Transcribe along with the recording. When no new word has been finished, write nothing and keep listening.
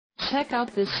Check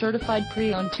out this certified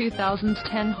pre-owned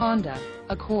 2010 Honda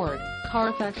Accord.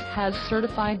 Carfax has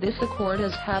certified this Accord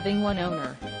as having one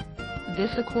owner.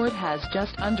 This Accord has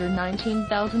just under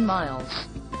 19,000 miles.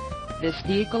 This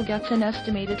vehicle gets an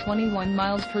estimated 21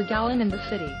 miles per gallon in the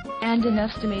city, and an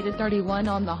estimated 31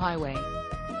 on the highway.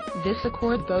 This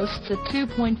Accord boasts a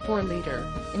 2.4-liter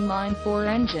inline-4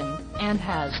 engine, and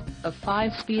has a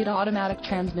 5-speed automatic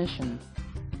transmission.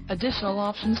 Additional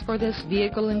options for this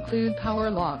vehicle include power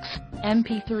locks,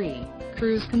 MP3,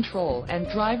 cruise control and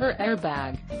driver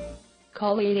airbag.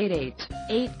 Call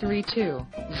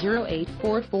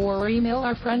 888-832-0844 or email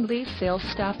our friendly sales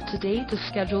staff today to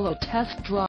schedule a test drive.